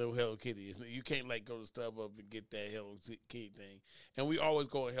little Hello Kitty. You can't go to StubHub and get that Hello Kitty thing. And we always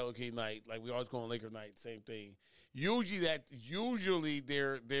go on Hello Kitty night, like we always go on Laker night, same thing. Usually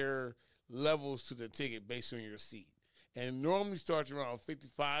their levels to the ticket based on your seat, and it normally starts around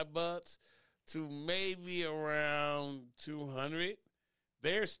 $55 to maybe around $200.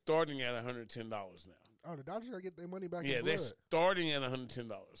 They're starting at $110 now. Oh, the Dodgers gotta get their money back. Yeah, they're starting at $110.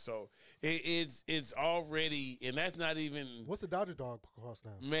 So it's already, and that's not even. What's the Dodger dog cost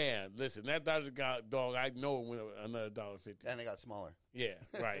now? Man, listen, that Dodger dog, I know it went another $1.50. And it got smaller. Yeah,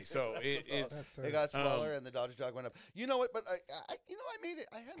 right. So it got smaller, and the Dodger dog went up. You know what? But I made it.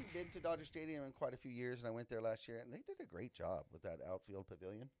 I hadn't been to Dodger Stadium in quite a few years, and I went there last year, and they did a great job with that outfield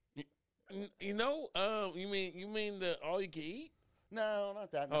pavilion. You mean the all you can eat? No,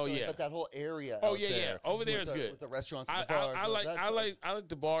 not that. Oh yeah, but that whole area. Yeah. Over there is good with the restaurants. And the bars. I like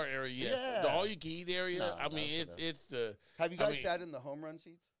the bar area. Yes, the all you can eat area. No, it's the. Have you guys sat in the home run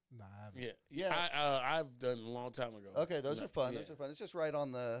seats? Nah, I haven't. Yeah. I've done a long time ago. Okay, those are fun. Yeah. Those are fun. It's just right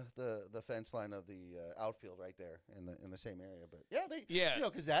on the fence line of the outfield right there in the same area. But yeah,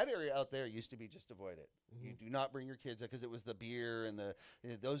 because that area out there used to be just avoid it. Mm-hmm. You do not bring your kids because it was the beer and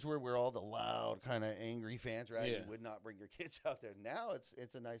those were where all the loud kind of angry fans, right? Yeah. You would not bring your kids out there. Now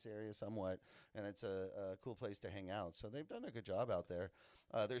it's a nice area somewhat, and it's a cool place to hang out. So they've done a good job out there.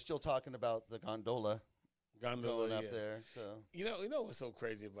 They're still talking about the gondola going up there. So you know what's so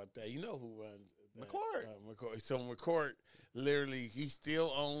crazy about that? You know who runs McCourt? McCourt. So McCourt literally he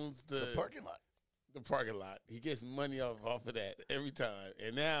still owns the parking lot. The parking lot. He gets money off of that every time,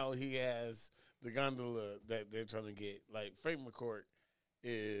 and now he has the gondola that they're trying to get. Like Frank McCourt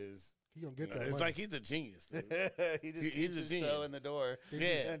is. He gonna get that it's money. like he's a genius. He just keeps his toe in the door.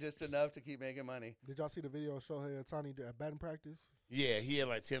 Yeah. And just enough to keep making money. Did y'all see the video of Shohei Ohtani at batting practice? Yeah, he had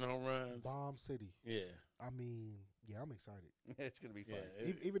like 10 home runs. Bomb City. Yeah. I mean, yeah, I'm excited. It's gonna be fun.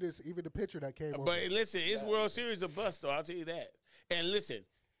 Yeah, even the picture that came. But listen, it's World Series a bust, though. I'll tell you that. And listen,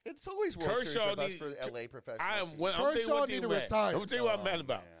 it's always World Series a bust for the LA professionals. I'm telling you what I'm gonna tell you what I'm mad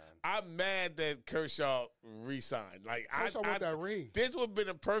about. Man. I'm mad that Kershaw re-signed. Like Kershaw want that ring. This would have been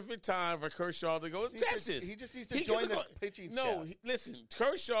a perfect time for Kershaw to go to Texas. He just needs to join the pitching staff. No, listen,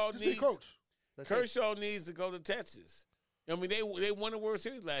 Kershaw just needs coach. Kershaw needs to go to Texas. I mean, they won the World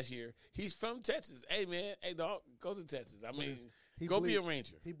Series last year. He's from Texas. Hey man, hey dog, go to Texas. I mean, be a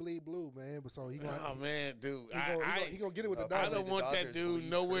Ranger. He bleed blue, man. But so he. Oh man, dude, he gonna get it with the Dodgers. I don't want that dude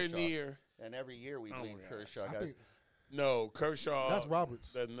nowhere near. And every year we bleed Kershaw, guys. No, Kershaw. That's Roberts.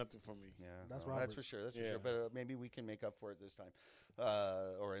 Does nothing for me. Yeah, that's Roberts. That's for sure. That's for sure. But maybe we can make up for it this time,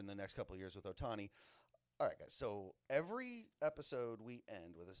 or in the next couple of years with Ohtani. All right, guys. So every episode we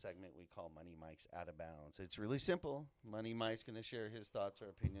end with a segment we call Money Mike's Out of Bounds. It's really simple. Money Mike's going to share his thoughts or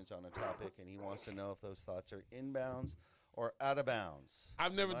opinions on a topic, and he wants to know if those thoughts are in bounds or out of bounds.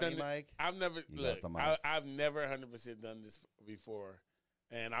 I've never Money done Mike. I've never look. I've never 100% done this before,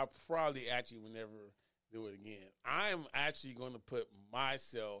 and I probably actually will never do it again. I'm actually going to put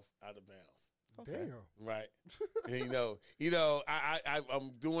myself out of bounds. Okay. Damn. Right.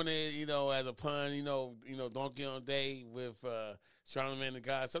 I'm doing it, as a pun, donkey on day with Charlamagne the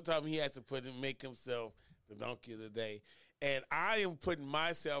God. Sometimes he has to make himself the donkey of the day. And I am putting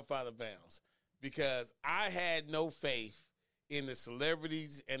myself out of bounds because I had no faith in the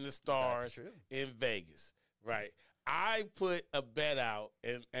celebrities and the stars in Vegas. Right. I put a bet out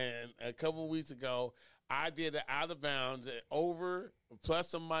and a couple of weeks ago I did an out of bounds at over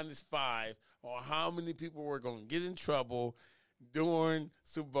plus or minus 5 on how many people were going to get in trouble during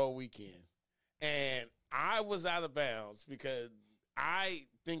Super Bowl weekend. And I was out of bounds because I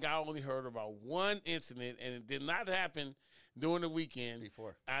think I only heard about one incident, and it did not happen during the weekend.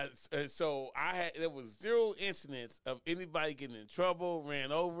 Before. There was 0 incidents of anybody getting in trouble,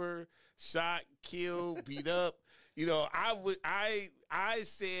 ran over, shot, killed, beat up. I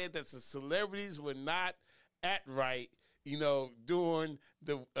said that the celebrities were not at right, during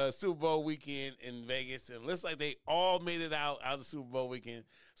the Super Bowl weekend in Vegas. And it looks like they all made it out of the Super Bowl weekend.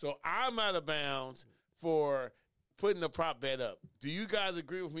 So I'm out of bounds for putting the prop bet up. Do you guys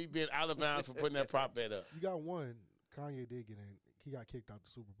agree with me being out of bounds for putting that prop bet up? You got one. Kanye did get in. He got kicked out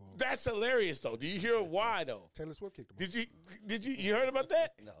the Super Bowl. That's hilarious, though. Do you hear why, though? Taylor Swift kicked him out. Did you heard about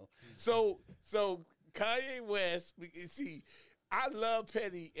that? No. So Kanye West, see, I love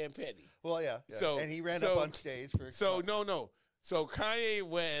Petty and Petty. Well, yeah. So and he ran up on stage for. So Kanye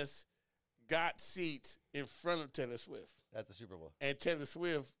West got seats in front of Taylor Swift at the Super Bowl, and Taylor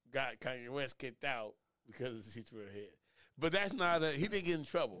Swift got Kanye West kicked out because the seats were ahead. But that's not he didn't get in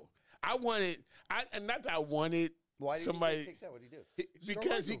trouble. Why did somebody he get kicked out? What did he do?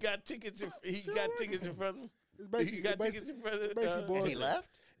 Because he got tickets. He got tickets in front of him. He got tickets in front of him. And he left.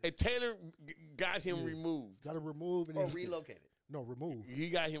 And Taylor got him removed. Got him removed. Or relocated. No, removed. He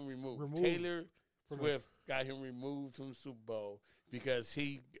got him removed. Taylor Swift got him removed from the Super Bowl because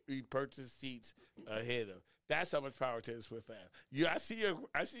he purchased seats ahead of. That's how much power Taylor Swift has. I see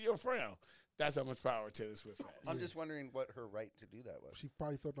your frown. That's how much power Taylor Swift has. I'm just wondering what her right to do that was. She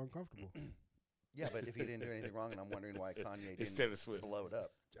probably felt uncomfortable. Yeah, but if he didn't do anything wrong, and I'm wondering why Kanye didn't blow it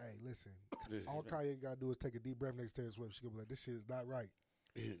up. Hey, listen. All Kanye got to do is take a deep breath next to Taylor Swift. She going to be like, this shit is not right.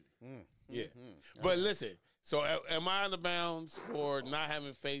 Yeah. But listen, so am I out of bounds for not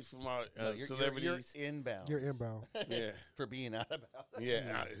having faith from our celebrities? You're inbound. You're inbound. Yeah. For being out of bounds.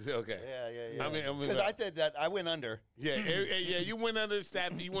 Yeah. Okay. Yeah. I mean, because I said that I went under. Yeah. You went under.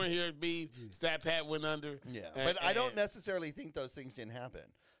 You weren't here. Stat Pat went under. Yeah. But I don't necessarily think those things didn't happen.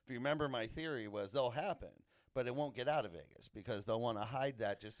 If you remember, my theory was they'll happen. But it won't get out of Vegas because they'll want to hide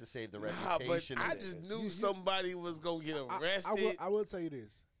that just to save the reputation. But I just knew somebody was going to get arrested. I will tell you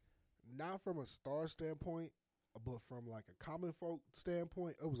this. not from a star standpoint, but from like a common folk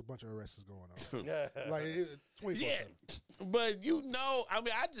standpoint, it was a bunch of arrests going on. Like 24/7. Yeah, but I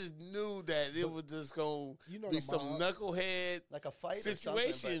mean, I just knew that it was just going to be some knucklehead like a fight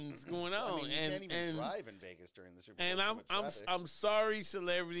situations going on. I mean, you can't even drive in Vegas during the Super Bowl. And I'm sorry,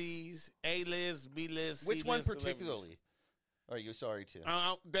 celebrities, A-list, B-list, which one particularly are you sorry to?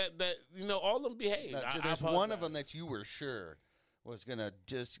 That all of them behaved. There's one of them that you were sure was going to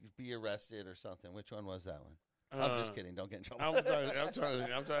just be arrested or something. Which one was that one? I'm just kidding. Don't get in trouble. I'm trying to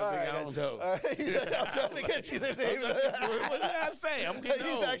think. I don't know. I'm trying to get you the name. What did I say? I'm getting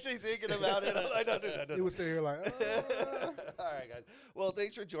He's old. actually thinking about it. I don't know. He was sitting here like, All right, guys. Well,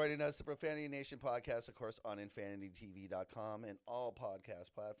 thanks for joining us. The Profanity Nation podcast, of course, on InfanityTV.com and all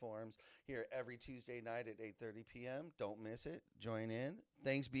podcast platforms. Here every Tuesday night at 8:30 p.m. Don't miss it. Join in.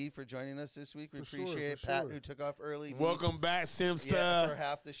 Thanks, B, for joining us this week. We appreciate it. Pat, who took off early. Welcome back, Simster. Yeah, for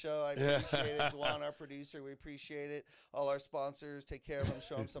half the show. I appreciate it. Juan, our producer, we appreciate it. All our sponsors, take care of them.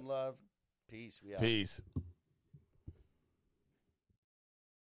 Show them some love. Peace. We out. Peace.